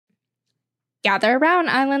Gather around,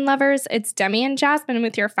 island lovers. It's Demi and Jasmine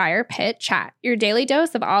with your Fire Pit Chat, your daily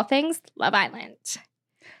dose of all things Love Island.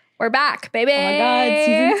 We're back, baby. Oh my God,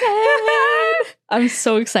 season 10. I'm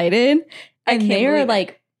so excited. And they're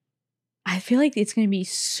like, I feel like it's going to be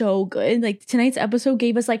so good. Like tonight's episode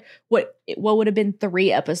gave us like what would have been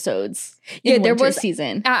 3 episodes in there was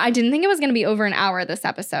season. I didn't think it was going to be over an hour this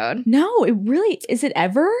episode. No, it really, is it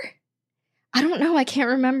ever? I don't know. I can't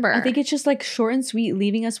remember. I think it's just like short and sweet,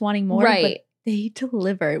 leaving us wanting more. Right. But they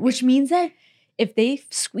deliver, which means that if they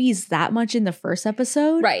squeeze that much in the first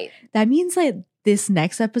episode, right, that means like this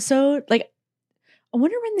next episode, like I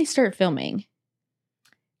wonder when they start filming.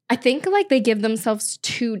 I think like they give themselves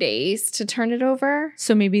 2 days to turn it over.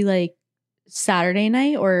 So maybe like Saturday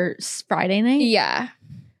night or Friday night. Yeah.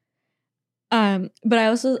 But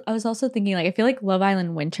I was also thinking like I feel like Love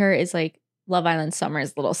Island Winter is like Love Island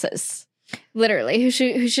Summer's little sis. Literally, who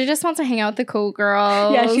should just want to hang out with the cool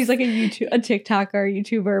girls. Yeah, she's like a TikToker,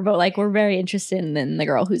 YouTuber, but like we're very interested in the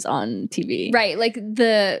girl who's on TV. Right, like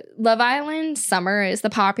the Love Island Summer is the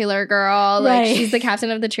popular girl. Like she's the captain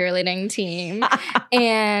of the cheerleading team.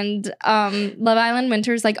 And Love Island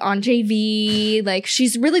Winter's like on JV. Like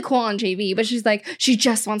she's really cool on JV, but she's like, she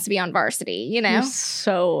just wants to be on varsity, you know? You're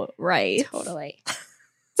so right. Totally.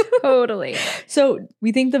 Totally. So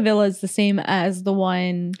we think the villa is the same as the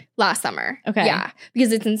one last summer. Okay. Yeah.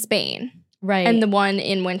 Because it's in Spain. Right. And the one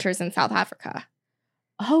in winter's in South Africa.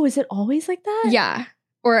 Oh, is it always like that? Yeah.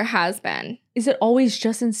 Or it has been. Is it always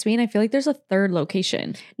just in Spain? I feel like there's a third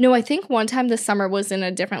location. No, I think one time this summer was in a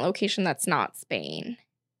different location that's not Spain.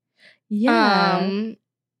 Yeah.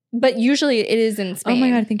 But usually it is in Spain. Oh my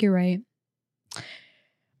God, I think you're right.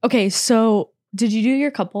 Okay, so did you do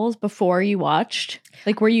your couples before you watched?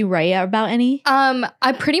 Like, were you right about any?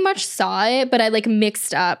 I pretty much saw it, but I like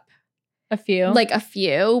mixed up a few.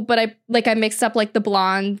 But I mixed up like the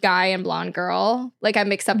blonde guy and blonde girl. Like I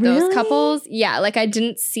mixed up those couples. Yeah, like I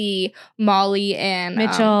didn't see Molly and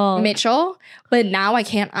Mitchell, but now I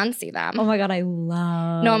can't unsee them. Oh my God, I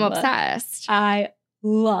love. No, I'm obsessed. I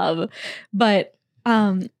love. But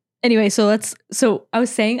anyway, so I was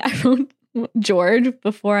saying I wrote George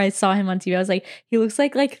before I saw him on TV. I was like, he looks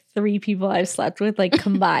like 3 people I've slept with like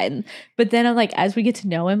combined. But then I'm like, as we get to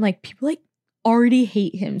know him, like people like already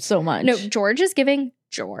hate him so much. No, George is giving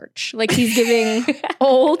George. Like he's giving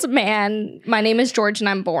old man. My name is George and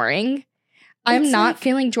I'm boring. I'm not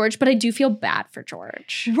feeling George, but I do feel bad for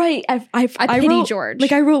George. Right. I pity George.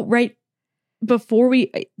 Like I wrote right before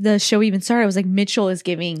the show even started. I was like, Mitchell is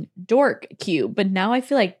giving dork cute, but now I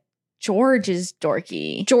feel like George is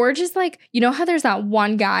dorky. George is like, you know how there's that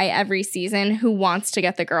one guy every season who wants to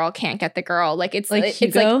get the girl, can't get the girl. Like it's like Hugo?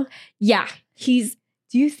 It's like, yeah, he's.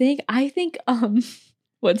 Do you think? I think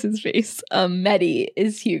what's his face? Mehdi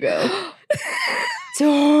is Hugo.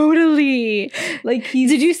 Totally. Like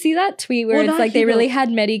did you see that tweet where it's like Hugo. They really had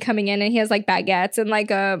Mehdi coming in and he has like baguettes and like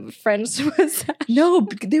a French mustache? No,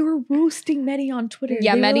 they were roasting Mehdi on Twitter.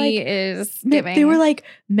 Yeah, Mehdi is giving. They were like,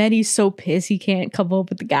 Mehdi's so pissed he can't couple up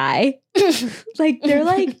with the guy. Like they're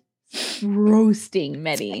like roasting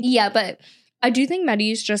Mehdi. Yeah, but I do think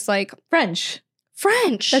Mehdi's just like French.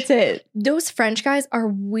 That's it. Those French guys are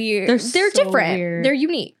weird. They're so different. Weird.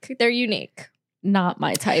 They're unique. Not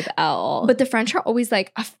my type at all. But the French are always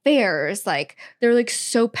like affairs. Like they're like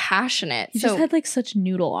so passionate. He just had like such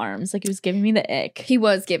noodle arms. Like he was giving me the ick. He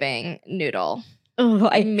was giving noodle. Oh,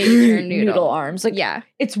 I major noodle arms. Like yeah,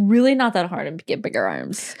 it's really not that hard to get bigger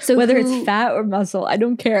arms. So whether it's fat or muscle, I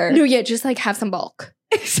don't care. No, yeah, just like have some bulk.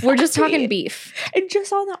 Exactly. We're just talking beef. And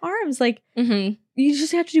just on the arms, like you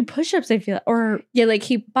just have to do push-ups, I feel. Or yeah, like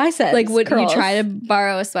biceps. Like would curls. You try to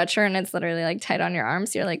borrow a sweatshirt and it's literally like tight on your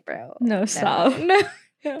arms? You're like, bro. No, stop. No.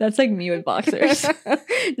 That's like me with boxers.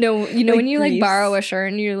 No, you know like when you like borrow a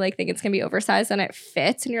shirt and you like think it's gonna be oversized and it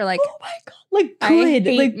fits and you're like, oh my God, like good, I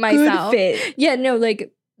hate like myself. Good fit. Yeah, no,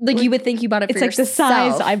 like you would think you bought it for yourself. It's like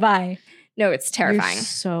the size I buy. No, it's terrifying. You're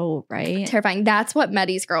so right. Terrifying. That's what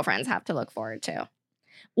Mehdi's girlfriends have to look forward to.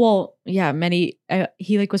 Well, yeah, Mehdi,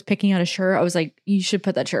 he like was picking out a shirt. I was like, you should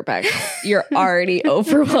put that shirt back. You're already 0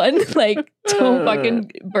 for 1. Like, don't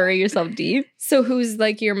fucking bury yourself deep. So who's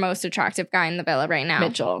like your most attractive guy in the villa right now?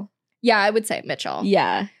 Mitchell. Yeah, I would say Mitchell.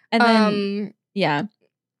 Yeah. And then, yeah.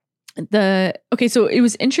 Okay, so it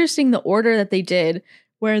was interesting the order that they did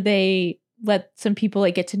where they let some people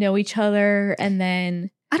like get to know each other and then.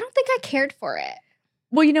 I don't think I cared for it.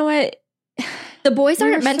 Well, you know what? The boys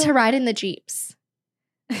aren't meant to ride in the Jeeps.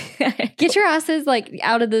 Get your asses like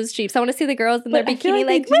out of those Jeeps. I want to see the girls in their bikini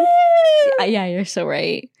like yeah, you're so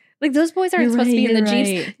right. Like those boys aren't supposed to be in the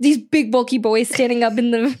Jeeps. These big bulky boys standing up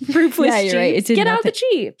in the roofless Jeeps. You're right. Get out the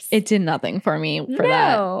Jeeps. It did nothing for me for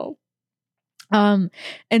that. And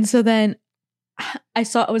so then I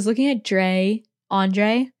was looking at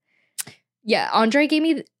Andre. Yeah, Andre gave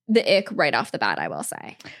me the ick right off the bat, I will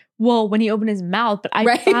say. Well, when he opened his mouth, but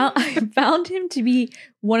I found him to be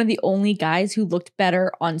one of the only guys who looked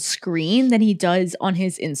better on screen than he does on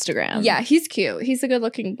his Instagram. Yeah, he's cute. He's a good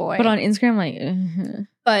looking boy. But on Instagram,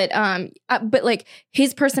 like, but like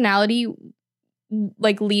his personality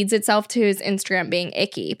like leads itself to his Instagram being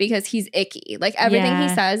icky because he's icky. Like everything he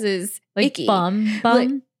says is like icky. Bum. Like,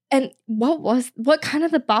 and what kind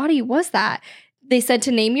of the body was that? They said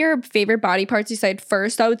to name your favorite body parts. You said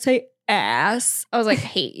first, I would say ass. I was like,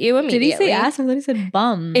 hate you immediately. Did he say ass? I thought he said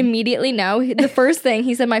bum. Immediately, no. The first thing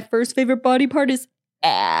he said, my first favorite body part is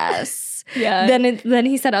ass. Yeah. Then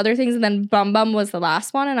he said other things, and then bum bum was the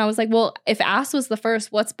last one. And I was like, well, if ass was the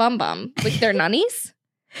first, what's bum bum? Like they're nunnies?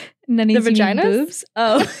 Nunnies, the vaginas? Boobs?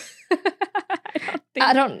 Oh,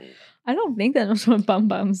 I don't think that's what bum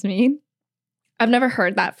bums mean. I've never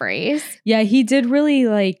heard that phrase. Yeah, he did really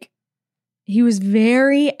like. He was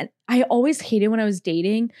very. I always hated when I was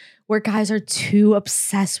dating where guys are too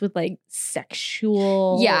obsessed with like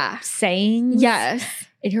sexual sayings. Yes.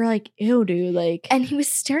 And you're like, ew, dude. Like, and he was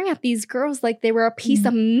staring at these girls like they were a piece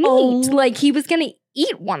of meat. Like he was gonna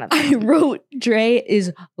eat one of them. I wrote Dre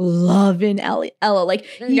is loving Ella. Like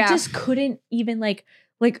he just couldn't even like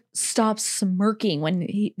stop smirking when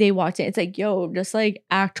they walked in. It's like, yo, just like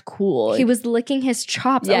act cool. He was licking his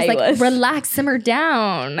chops. Yeah, I was like, relax, simmer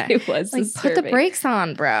down. It was like disturbing. Put the brakes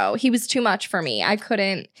on, bro. He was too much for me. I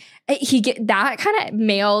couldn't. That kind of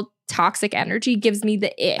male toxic energy gives me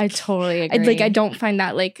the ick. I totally agree. I don't find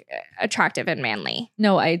that like attractive and manly.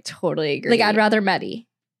 No, I totally agree. Like I'd rather Medi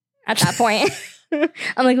at that point.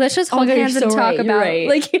 I'm like, let's just hold hands and talk about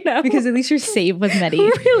like, you know, because at least you're safe with Medi.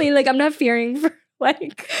 Really, like I'm not fearing for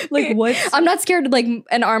like what? I'm not scared like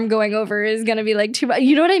an arm going over is gonna be like too much.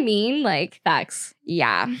 You know what I mean? Like facts.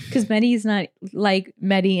 Yeah, because Medi's not like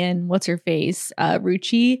Medi and what's her face,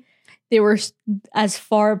 Ruchi. They were as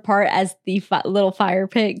far apart as the little fire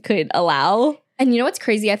pit could allow. And you know what's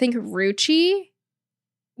crazy? I think Ruchi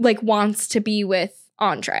like wants to be with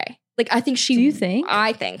Andre. Like I think she. Do you think?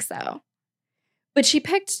 I think so. But she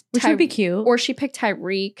picked. Which would be cute. Or she picked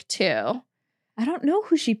Tyreek too. I don't know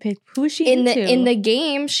who she picked. Who is she in the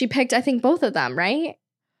game? She picked, I think, both of them, right?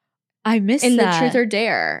 I missed in that. the Truth or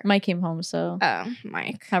Dare. Mike came home, so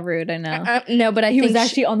Mike, how rude! I know. No, but he was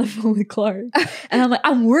actually on the phone with Clark, and I'm like,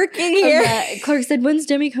 I'm working here. Clark said, "When's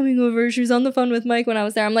Demi coming over?" She was on the phone with Mike when I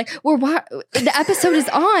was there. I'm like, the episode is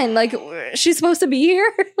on. Like, she's supposed to be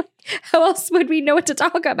here. How else would we know what to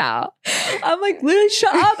talk about? I'm like, literally,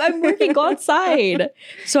 shut up! I'm working outside.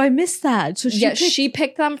 So I missed that. So she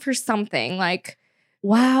picked them for something. Like,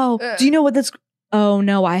 wow. Do you know what that's? Oh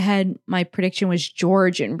no, my prediction was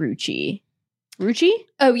George and Ruchi. Ruchi?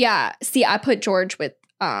 Oh yeah. See, I put George with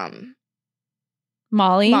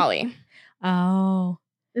Molly. Oh.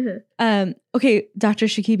 Mm-hmm. Okay, Dr.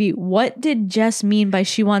 Shakibi, what did Jess mean by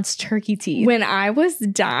she wants turkey teeth? When I was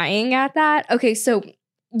dying at that, okay, so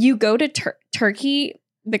you go to Turkey,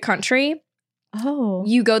 the country. Oh.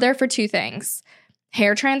 You go there for two things: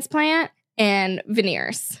 hair transplant and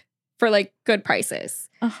veneers for like good prices.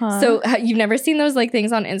 So you've never seen those like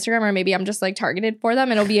things on Instagram, or maybe I'm just like targeted for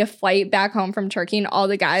them. It'll be a flight back home from Turkey and all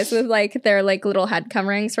the guys with like their like little head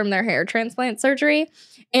coverings from their hair transplant surgery.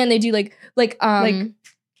 And they do the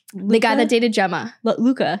guy that dated Gemma.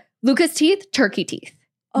 Luca's teeth, turkey teeth.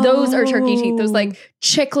 Those are turkey teeth. Those like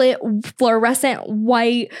chiclet, fluorescent,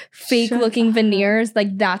 white, fake looking veneers.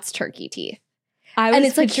 Like that's turkey teeth. And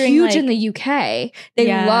it's like huge in the UK. They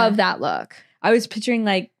love that look. I was picturing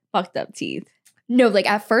like fucked up teeth. No, like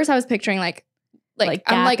at first I was picturing like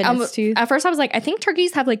tooth. At first I was like, I think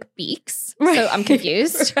turkeys have like beaks. Right. So I'm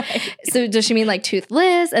confused. Right. So does she mean like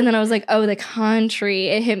toothless? And then I was like, oh, the country.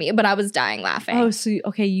 It hit me. But I was dying laughing. Oh, so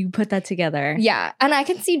okay, you put that together. Yeah. And I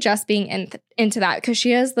can see Jess being into that because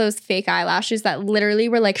she has those fake eyelashes that literally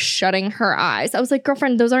were like shutting her eyes. I was like,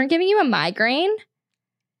 girlfriend, those aren't giving you a migraine?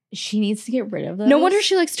 She needs to get rid of those. No wonder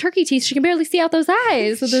she likes turkey teeth. She can barely see out those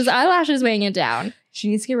eyes with those eyelashes weighing it down. She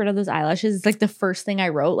needs to get rid of those eyelashes. It's like the first thing I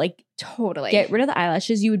wrote. Like, totally. Get rid of the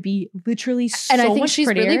eyelashes. You would be literally so much prettier. And I think she's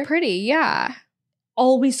really pretty. Yeah.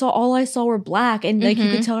 All I saw were black. And like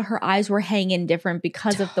you could tell her eyes were hanging different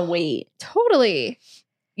because of the weight. Totally.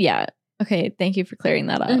 Yeah. Okay. Thank you for clearing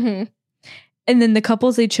that up. Mm-hmm. And then the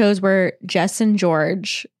couples they chose were Jess and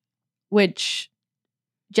George, which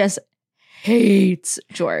Jess hates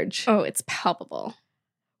George. Oh, it's palpable.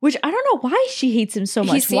 Which I don't know why she hates him so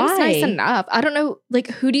much. He seems nice enough. I don't know. Like,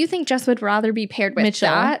 who do you think Jess would rather be paired with?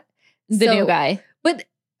 Mitchell, the new guy. But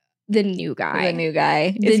the new guy. The new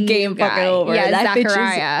guy. Is game fucking over. Yeah, that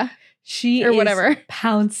Zachariah. She or is whatever.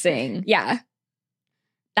 pouncing. Yeah.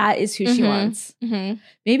 That is who she wants. Mm-hmm.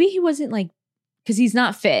 Maybe he wasn't like, because he's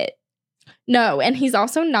not fit. No, and he's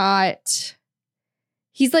also not,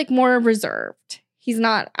 he's like more reserved. He's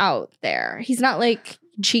not out there. He's not like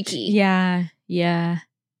cheeky. Yeah. Yeah.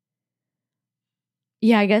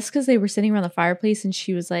 Yeah, I guess because they were sitting around the fireplace and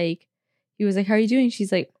he was like, how are you doing?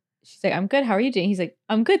 She's like, I'm good. How are you doing? He's like,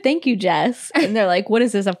 I'm good. Thank you, Jess. And they're like, what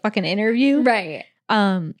is this? A fucking interview? Right.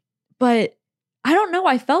 But I don't know.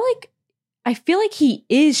 I feel like he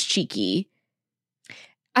is cheeky.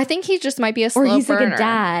 I think he just might be a slow burner. Or he's burner. like a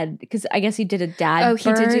dad. Because I guess he did a dad Oh,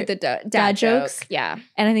 he did do the dad jokes. Yeah.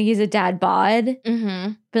 And I think he's a dad bod.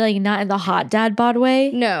 Mm-hmm. But like not in the hot dad bod way.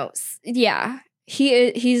 No. Yeah.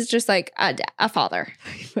 He's just like a father.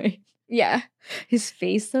 Right. Yeah. His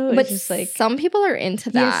face though but is just like. Some people are into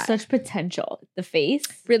that. He has such potential. The face.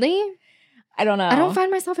 Really? I don't know. I don't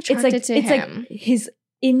find myself attracted to him. Like his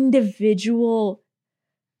individual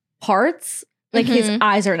parts. Like his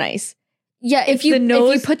eyes are nice. Yeah, if you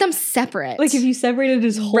put them separate. Like if you separated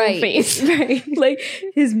his whole face. Right. Like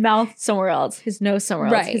his mouth somewhere else, his nose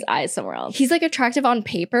somewhere else, his eyes somewhere else. He's like attractive on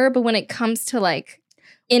paper, but when it comes to like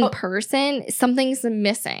in person, something's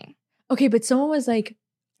missing. Okay, but someone was like,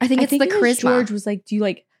 I think it's the charisma. George was like, do you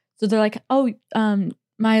like, so they're like, oh,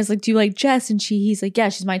 Maya's like, do you like Jess? And he's like, yeah,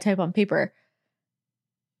 she's my type on paper.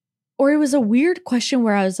 Or it was a weird question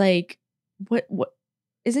where I was like, what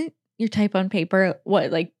isn't your type on paper? What,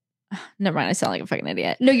 like, never mind, I sound like a fucking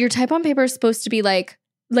idiot. No, your type on paper is supposed to be like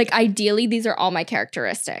ideally these are all my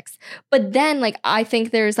characteristics. But then like I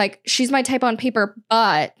think there's like she's my type on paper,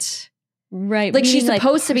 but right, like she's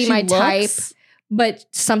supposed to be my type, but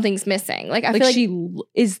something's missing. Like I feel like she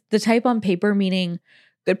is the type on paper, meaning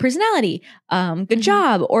good personality, good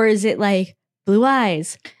job, or is it like blue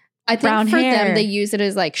eyes? I think brown for hair, them, they use it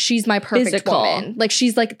as like, she's my perfect woman. Like,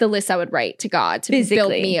 she's like the list I would write to God to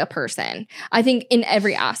build me a person. I think in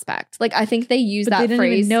every aspect. Like, I think they use that phrase. They don't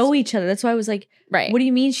even know each other. That's why I was like, right. What do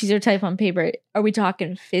you mean she's your type on paper? Are we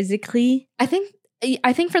talking physically? I think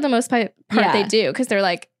for the most part they do because they're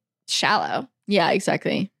like shallow. Yeah,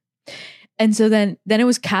 exactly. And so then it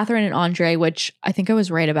was Catherine and Andre, which I think I was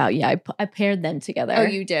right about. Yeah, I paired them together. Oh,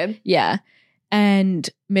 you did? Yeah. And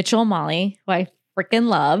Mitchell and Molly, who I freaking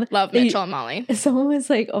love Mitchell and Molly. Someone was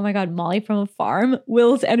like, oh my god, Molly from a farm,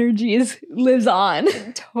 Will's energy lives on.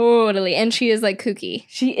 Totally. And she is like kooky.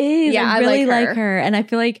 She is. Yeah, I really like her. And I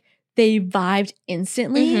feel like they vibed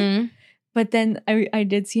instantly. Mm-hmm. But then I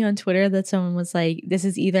did see on Twitter that someone was like, this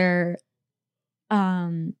is either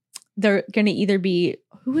they're gonna either be,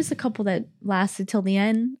 who was the couple that lasted till the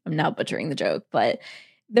end? I'm now butchering the joke, but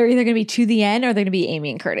they're either gonna be to the end or they're gonna be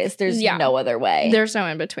Amy and Curtis. There's no other way. There's no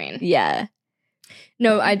in between. Yeah.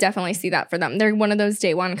 No, I definitely see that for them. They're one of those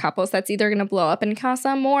day one couples that's either going to blow up in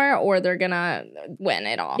Casa more or they're going to win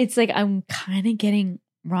it all. It's like I'm kind of getting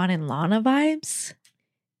Ron and Lana vibes.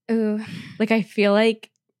 Ooh. Like I feel like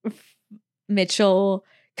Mitchell,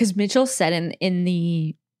 because Mitchell said in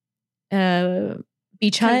the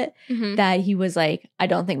beach hut that he was like, I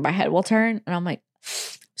don't think my head will turn. And I'm like,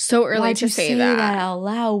 so early to say that out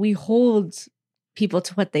loud. We hold people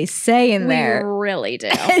to what they say in there. We really do.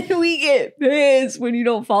 And we get pissed when you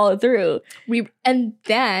don't follow through. And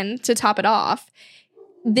then to top it off,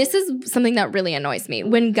 this is something that really annoys me.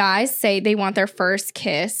 When guys say they want their first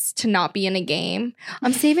kiss to not be in a game,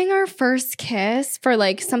 I'm saving our first kiss for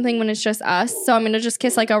like something when it's just us. So I'm going to just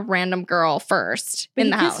kiss like a random girl first in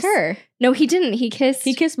the house. He kissed her. No, he didn't. He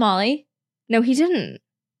kissed Molly. No, he didn't.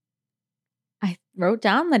 I wrote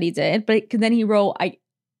down that he did, but then he wrote,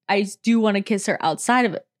 I do want to kiss her outside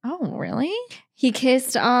of it. Oh, really? He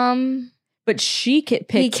kissed, but she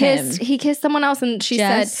picked him. He kissed someone else and she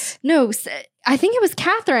said, no, I think it was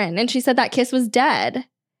Catherine. And she said that kiss was dead.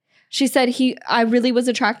 She said I really was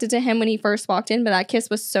attracted to him when he first walked in, but that kiss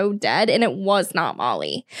was so dead. And it was not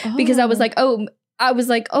Molly. Because I was like,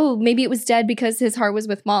 maybe it was dead because his heart was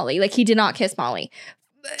with Molly. Like he did not kiss Molly.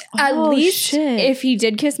 At least if he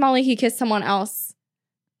did kiss Molly, he kissed someone else.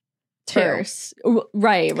 First.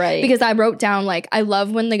 Right. Because I wrote down, like, I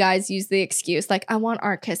love when the guys use the excuse, like, I want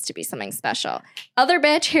our kiss to be something special. Other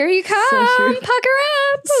bitch, here you come. So pucker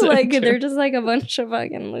up. So like, true. They're just like a bunch of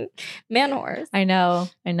fucking man whores. I know.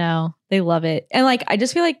 They love it. And, like, I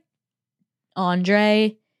just feel like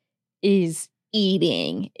Andre is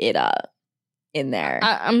eating it up in there.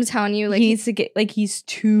 I'm telling you, like, he needs to get, like, he's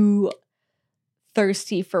too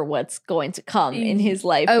thirsty for what's going to come in his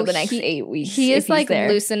life for the next 8 weeks. He is like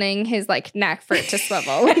loosening his like neck for it to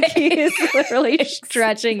swivel. Like he is literally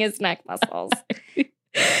stretching his neck muscles.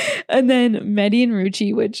 And then Mehdi and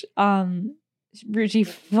Ruchi, which Ruchi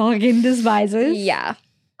fucking despises. Yeah.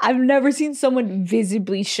 I've never seen someone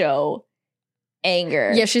visibly show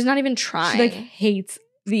anger. Yeah, she's not even trying. She like hates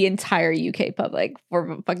the entire UK public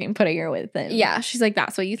for fucking putting her with him. Yeah, she's like,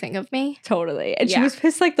 that's what you think of me? Totally. And she was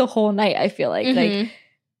pissed like the whole night, I feel like. Like,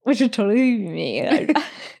 which would totally be me. I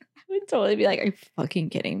would totally be like, are you fucking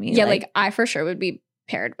kidding me? Yeah, like I for sure would be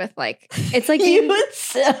paired with like, it's like you would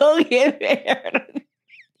so get paired.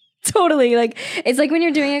 Totally. Like, it's like when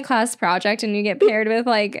you're doing a class project and you get paired with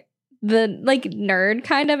like the like nerd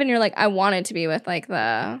kind of, and you're like, I wanted to be with like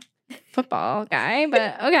the football guy,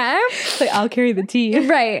 but okay. Like, I'll carry the team.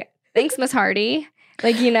 Right. Thanks, Miss Hardy.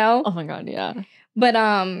 Like, you know. Oh my God, yeah. But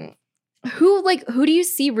who do you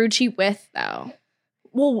see Ruchi with though?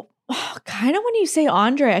 Well, kind of when you say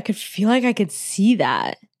Andre, I could feel like I could see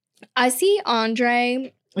that. I see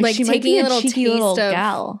Andre like she taking a little cheeky taste little of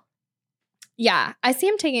gal. Yeah, I see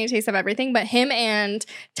him taking a taste of everything, but him and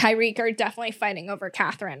Tyreek are definitely fighting over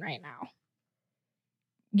Catherine right now.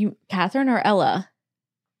 You, Catherine or Ella?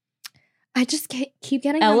 I just keep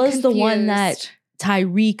getting Ella's the one that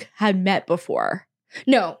Tyreek had met before.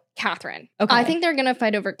 No, Catherine. Okay. I think they're going to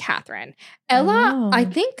fight over Catherine. Ella, I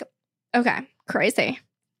think, okay, crazy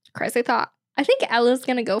thought. I think Ella's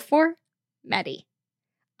going to go for Medi.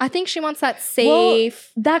 I think she wants that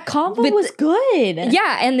safe. Well, that combo was good.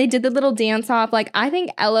 Yeah, and they did the little dance off. Like, I think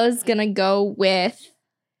Ella's going to go with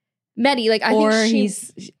Medi. Like, I think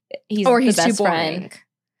he's or the he's best too boring. friend.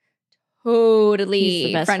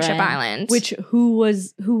 Totally Friendship friend. Island. Which who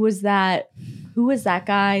was that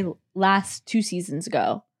guy last 2 seasons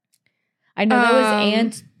ago? I know that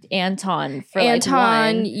was Anton for Anton,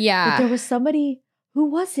 like one. yeah. But there was somebody, who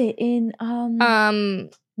was it in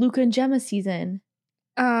Luca and Gemma season?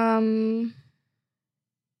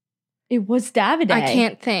 It was Davide. I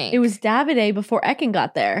can't think. It was Davide before Ekin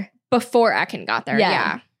got there.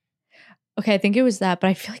 Yeah. Okay, I think it was that,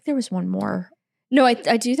 but I feel like there was one more. No, I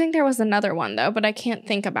do think there was another one though, but I can't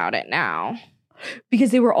think about it now.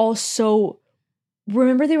 Because they were all so.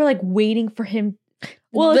 Remember, they were like waiting for him.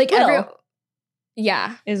 Well, like Will.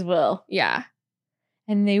 Yeah. Is Will. Yeah.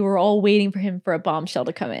 And they were all waiting for him for a bombshell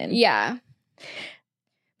to come in. Yeah.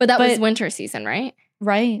 But that was winter season, right?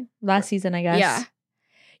 Right. Last season, I guess. Yeah.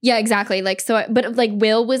 Yeah, exactly. Like, so, but like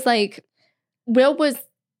Will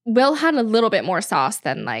had a little bit more sauce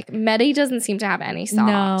than like Medi doesn't seem to have any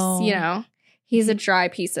sauce. No. You know? He's a dry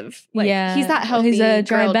piece of like yeah. He's that healthy he's a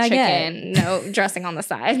dry grilled baguette. chicken, no dressing on the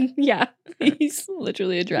side. Yeah. He's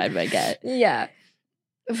literally a dry baguette. Yeah.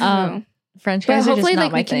 French but guys are hopefully just not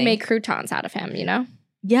like my we can thing. make croutons out of him, you know?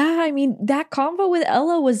 Yeah, I mean, that combo with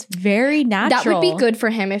Ella was very natural. That would be good for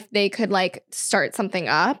him if they could like start something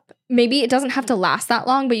up. Maybe it doesn't have to last that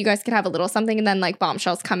long, but you guys could have a little something and then like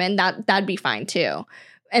bombshells come in. That'd be fine too.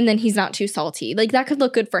 And then he's not too salty. Like that could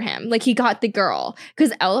look good for him. Like he got the girl.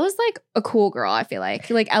 Because Ella's like a cool girl, I feel like.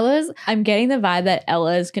 Like Ella's... I'm getting the vibe that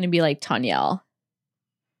Ella is going to be like Tanyel.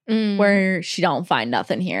 Where she don't find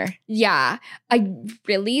nothing here. Yeah. I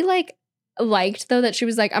really liked though that she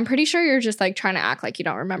was like, I'm pretty sure you're just like trying to act like you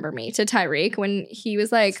don't remember me to Tyreek when he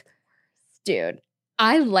was like, dude,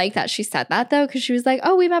 I like that she said that though, because she was like,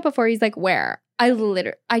 oh, we met before. He's like, where?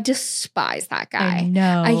 I despise that guy. I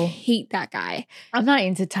know. I hate that guy. I'm not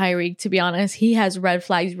into Tyreek, to be honest. He has red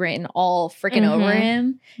flags written all freaking over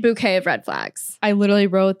him. Bouquet of red flags. I literally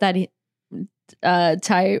wrote that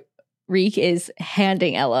Tyreek is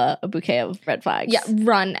handing Ella a bouquet of red flags. Yeah,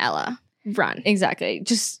 run, Ella. Run. Exactly.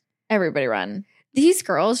 Just everybody run. These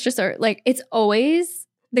girls just are like, it's always,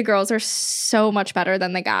 the girls are so much better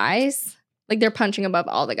than the guys. Like they're punching above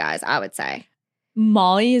all the guys, I would say.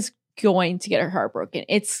 Molly is going to get her heart broken.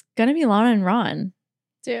 It's gonna be Lana and Ron,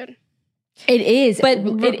 dude. It is, but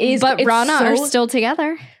it is. But Rana are still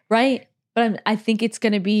together, right? But I think it's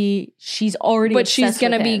gonna be. She's already. But she's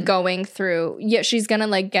gonna be going through. Yeah, she's gonna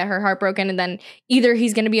like get her heart broken, and then either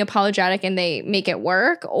he's gonna be apologetic and they make it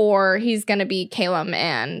work, or he's gonna be Caleb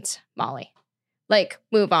and Molly, like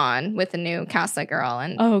move on with the new Casa girl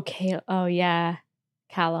and oh yeah,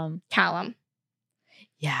 Callum.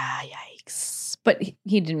 Yeah, yikes. But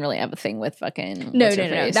he didn't really have a thing with fucking. No.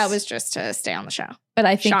 That was just to stay on the show. But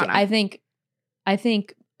I think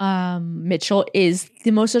Mitchell is the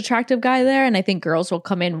most attractive guy there, and I think girls will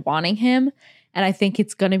come in wanting him. And I think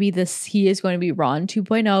it's going to be this. He is going to be Ron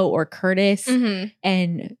 2.0 or Curtis,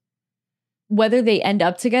 and whether they end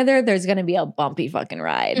up together, there's going to be a bumpy fucking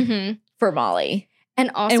ride for Molly. And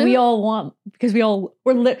we all want, because we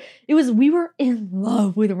were in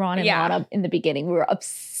love with Ron and Lana in the beginning. We were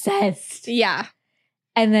obsessed. Yeah.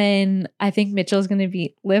 And then I think Mitchell's going to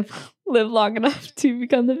be live live long enough to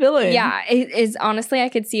become the villain. Yeah, it is. Honestly, I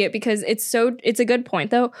could see it because it's a good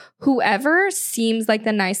point though. Whoever seems like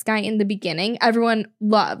the nice guy in the beginning, everyone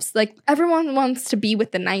loves. Like everyone wants to be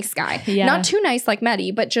with the nice guy. Yeah. Not too nice like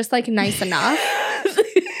Maddie, but just like nice enough.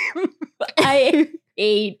 I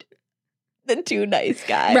hate the too nice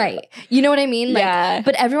guy. Right. You know what I mean? Like, yeah.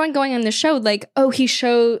 But everyone going on the show, like, oh, he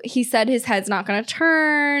said his head's not gonna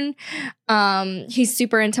turn. He's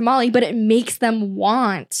super into Molly, but it makes them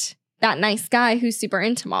want that nice guy who's super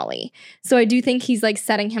into Molly. So I do think he's like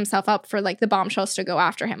setting himself up for like the Bombshells to go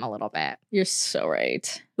after him a little bit. You're so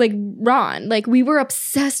right. Like Ron. Like we were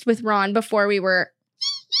obsessed with Ron before we were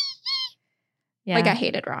like I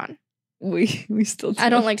hated Ron. We still do. I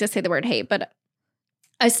don't like to say the word hate, but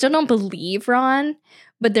I still don't believe Ron,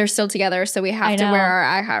 but they're still together, so we have to wear our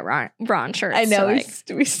I Heart Ron shirts. I know. We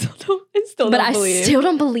still don't. I still don't believe. I still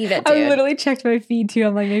don't believe it, dude. I literally checked my feed too.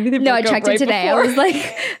 I'm like, maybe they broke up. No, I checked it today. Before.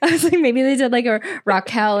 I was like, maybe they did like a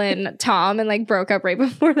Raquel and Tom and like broke up right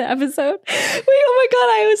before the episode. Wait, oh my god!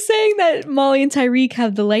 I was saying that Molly and Tyreek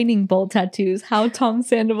have the lightning bolt tattoos. How Tom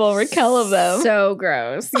Sandoval, Raquel of them. So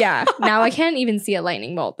gross. Yeah. Now I can't even see a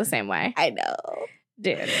lightning bolt the same way. I know.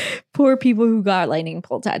 Dude. Poor people who got lightning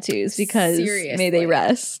bolt tattoos because may they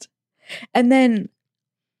rest. And then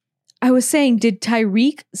I was saying, did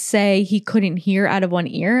Tyreek say he couldn't hear out of one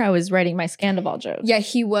ear? I was writing my Scandival joke. Yeah,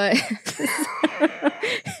 he was.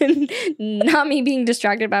 Not me being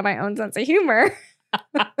distracted by my own sense of humor.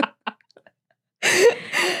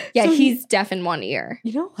 Yeah, so he's deaf in one ear.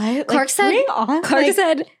 You know what? Clark said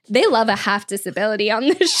they love a half disability on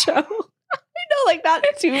this show. Like not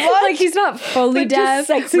too much. Like he's not fully deaf.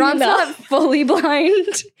 Ron's not fully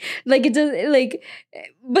blind. Like it does. Like,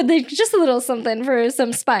 but there's just a little something for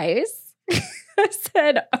some spice. I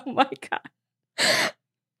said, "Oh my god!"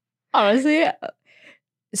 Honestly,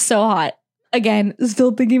 so hot. Again,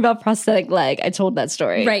 still thinking about prosthetic leg. I told that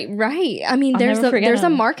story. Right. I mean, there's a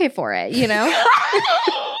market for it. You know.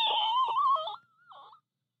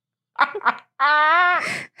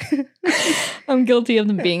 I'm guilty of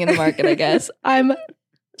them being in the market, I guess.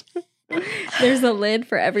 There's a lid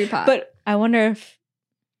for every pot. But I wonder if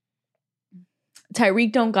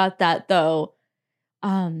Tyreek don't got that though.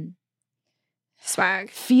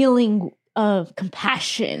 Swag. Feeling of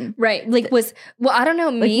compassion. Right. Like I don't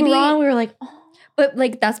know, maybe like Ron, we were like, oh. But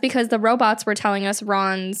like that's because the robots were telling us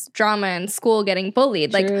Ron's drama in school getting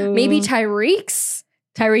bullied. Like maybe Tyreek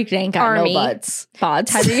ain't got army. No bots.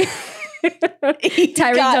 Tyreek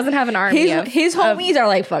doesn't have an army. His homies are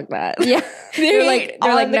like, fuck that. Yeah. They're like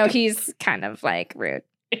no, he's kind of like rude.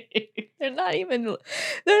 They're not even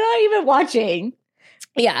watching.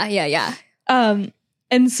 Yeah.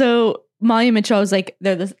 And so Molly and Mitchell was like,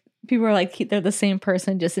 people are like, they're the same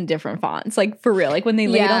person, just in different fonts. Like for real. Like when they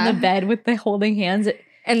laid on the bed with the holding hands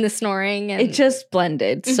and the snoring, it just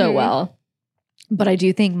blended so well. But I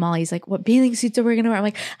do think Molly's like, what bathing suits are we going to wear? I'm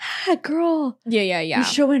like, girl. Yeah. You're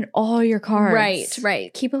showing all your cards.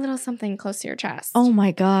 Right. Keep a little something close to your chest. Oh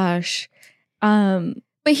my gosh. But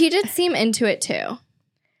he did seem into it too.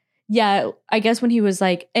 Yeah. I guess when he was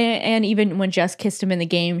like, and even when Jess kissed him in the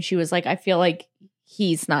game, she was like, I feel like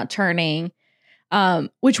he's not turning.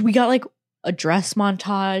 Which we got like a dress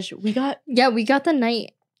montage. We got the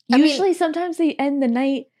night. Usually sometimes they end the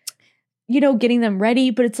night, getting them ready,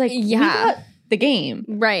 but it's like, we got the game.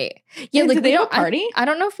 Right. Yeah, like they don't party. I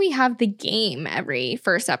don't know if we have the game every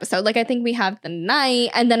first episode. Like I think we have the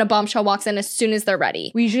night and then a bombshell walks in as soon as they're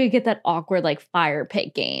ready. We usually get that awkward like fire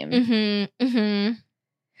pit game. Mm-hmm.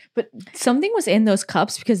 But something was in those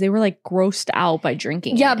cups because they were like grossed out by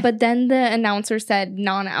drinking it. But then the announcer said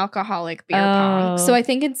non-alcoholic beer pong. So I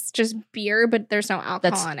think it's just beer, but there's no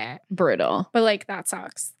alcohol in it. Brutal. But like that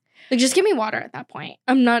sucks. Like just give me water at that point.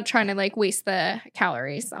 I'm not trying to like waste the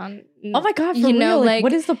calories on. Oh my god! For real, like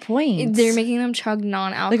what is the point? They're making them chug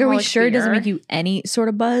non-alcoholic. Like, are we sure beer. It doesn't make you any sort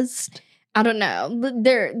of buzzed? I don't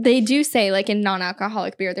know. They do say like in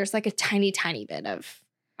non-alcoholic beer, there's like a tiny bit of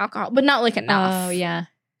alcohol, but not like enough. Oh yeah.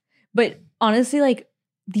 But honestly, like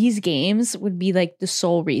these games would be like the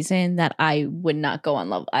sole reason that I would not go on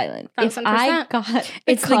Love Island. 1,000%. If I got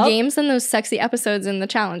the games and those sexy episodes and the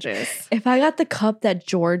challenges. If I got the cup that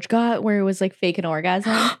George got where it was like fake an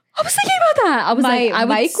orgasm. I was thinking about that. I was my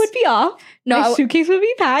mic would be off. No, my suitcase would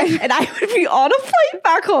be packed and I would be on a flight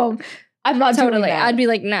back home. I'm not totally. Doing that. I'd be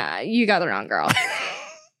like, nah, you got the wrong girl.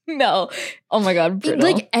 No. Oh my god, brutal.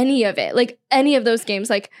 Like any of it. Like any of those games.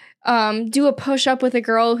 Like do a push-up with a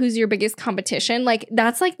girl who's your biggest competition. Like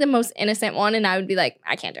that's like the most innocent one and I would be like,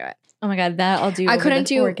 I can't do it. Oh my god, that I'll do. I couldn't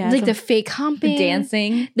do orgasm. Like the fake humping, the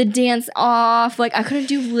dancing, the dance off. Like I couldn't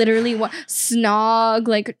do literally one snog,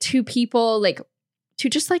 like two people, like to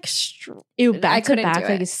just like Ew, back I to couldn't back do like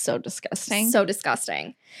it. is so disgusting. So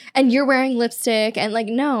disgusting. And you're wearing lipstick and like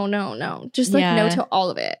no. Just like no to all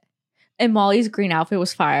of it. And Molly's green outfit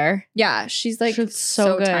was fire. Yeah, she's like She looks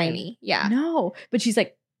so good. tiny. Yeah. No, but she's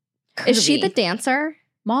like curvy. Is she the dancer?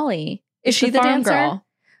 Molly? Is she the farm dancer? girl?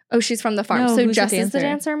 Oh, she's from the farm. No, So who's Jess the is the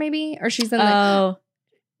dancer? dancer maybe? Or she's in the Oh,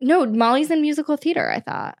 No, Molly's in musical theater, I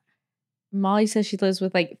thought. Molly says she lives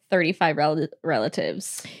with like 35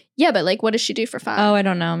 relatives. Yeah, but like what does she do for fun? Oh, I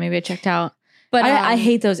don't know. Maybe I checked out. But I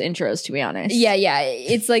hate those intros, to be honest. Yeah.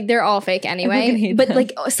 It's like they're all fake fucking anyway. hate But them.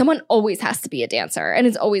 like someone always has to be a dancer, and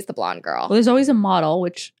it's always the blonde girl. Well, there's always a model,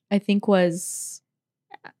 which I think was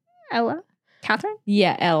Ella? Catherine?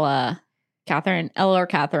 Ella or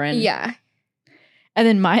Catherine. Yeah. And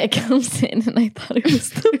then Maya comes in, and I thought it was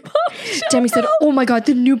the Bombshell. Demi said, "Oh my god,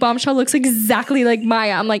 the new Bombshell looks exactly like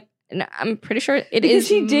Maya." I'm like, no, I'm pretty sure it Because is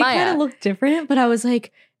she did Maya. kind of look different, but I was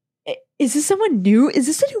like, is this someone new? Is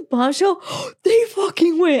this a new Bombshell? They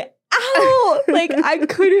fucking went out. Like, I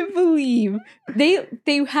couldn't believe they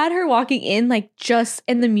had her walking in like just,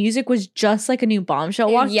 and the music was just like a new Bombshell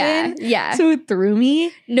walked in. Yeah. So it threw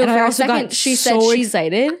me. No, and for I a also second, got she said so she's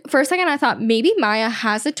excited. For a second, I thought maybe Maya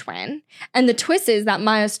has a twin, and the twist is that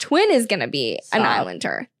Maya's twin is gonna be an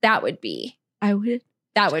Islander. That would be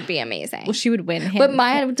amazing. Well, she would win him. But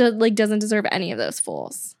Maya doesn't deserve any of those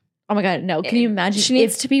fools. Oh my god, no! Can you imagine? She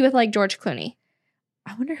needs to be with like George Clooney.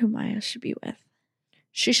 I wonder who Maya should be with.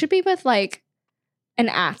 She should be with like an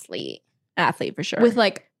athlete For sure. with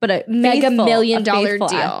like but a mega faithful- $1 million a deal.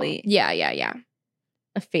 faithful athlete. Yeah.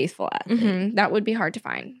 A faithful athlete. Mm-hmm. That would be hard to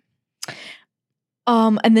find.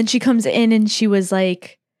 And then she comes in and she was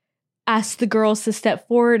like, asked the girls to step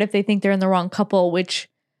forward if they think they're in the wrong couple, which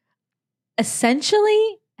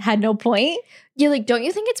essentially had no point. Yeah, like, don't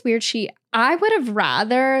you think it's weird? I would have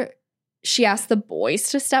rather she asked the boys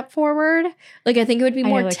to step forward. Like, I think it would be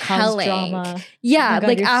more telling. Drama. Yeah, Oh my God,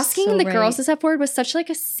 like you're asking so the girls right. to step forward was such like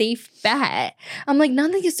a safe bet. I'm like,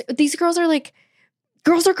 none of these girls are like,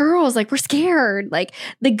 girls are girls. Like, we're scared. Like,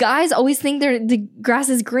 the guys always think the grass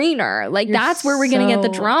is greener. Like, You're that's where we're gonna get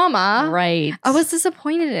the so drama. Right. I was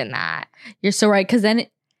disappointed in that. You're so right. Because then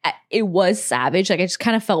it was savage. Like, I just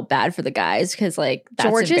kind of felt bad for the guys because, like, that's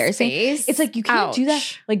George's embarrassing. face. It's like, you can't do that.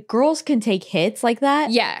 Ouch. Like, girls can take hits like that.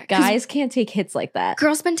 Yeah, 'cause Guys can't take hits like that.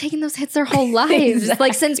 girls been taking those hits their whole lives,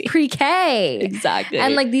 like since Exactly. pre-K. Exactly.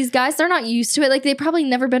 And like these guys, they're not used to it. Like they've probably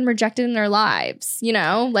never been rejected in their lives, you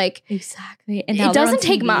know? Like exactly. And it now they're on doesn't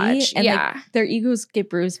take TV, much. And Yeah. like, their egos get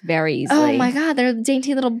bruised very easily. Oh my God, they're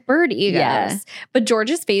dainty little bird egos. Yeah. But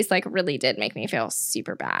George's face like really did make me feel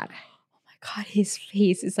super bad. God, his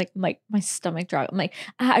face is like my stomach drop. I'm like,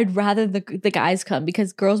 I'd rather the guys come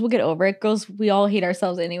because girls will get over it. Girls, we all hate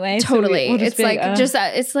ourselves anyway. so Totally. we'll just It's be like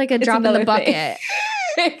it's like a drop in the another thing. bucket.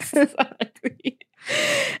 Exactly.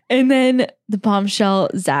 And then the Bombshell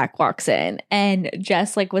Zach walks in and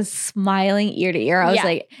Jess like was smiling ear to ear. I was Yeah.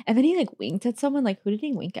 like, and then he like winked at someone. Like, who did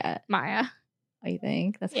he wink at? Maya. I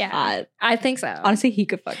think that's Yeah. hot. I think so. Honestly, he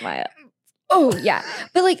could fuck Maya. Oh, yeah.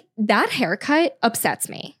 But like that haircut upsets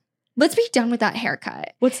me. Let's be done with that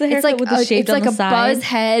haircut. What's the haircut It's like with the shaved it's on like the a side? buzz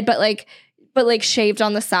head, but like shaved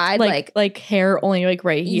on the side. Like hair only like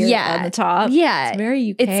right here Yeah. on the top. Yeah. It's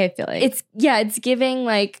very UK, I feel like. It's giving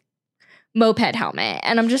like moped helmet,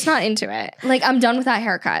 and I'm just not into it. Like I'm done with that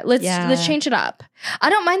haircut. Let's change it up. I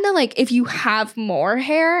don't mind the like if you have more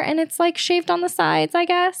hair and it's like shaved on the sides, I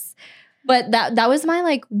guess. But that was my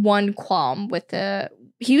like one qualm with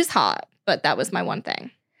he was hot, but that was my one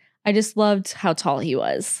thing. I just loved how tall he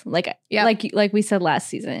was. Like we said last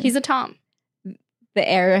season. He's a Tom. The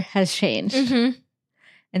air has changed. Mm-hmm.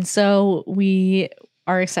 And so we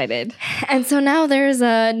are excited. And so now there's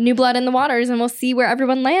a new blood in the waters, and we'll see where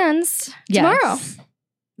everyone lands tomorrow.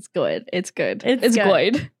 It's good. It's good. It's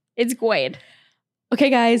good. good. It's good. Okay,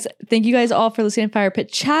 guys. Thank you guys all for listening to Fire Pit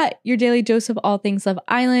Chat, your daily dose of all things Love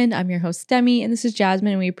Island. I'm your host, Demi, and this is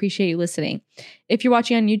Jasmine, and we appreciate you listening. If you're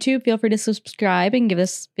watching on YouTube, feel free to subscribe and give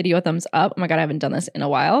this video a thumbs up. Oh my God, I haven't done this in a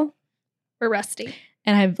while. We're rusty.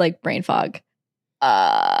 And I have like brain fog.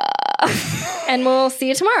 And we'll see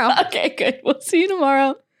you tomorrow. Okay, good. We'll see you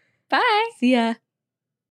tomorrow. Bye. See ya.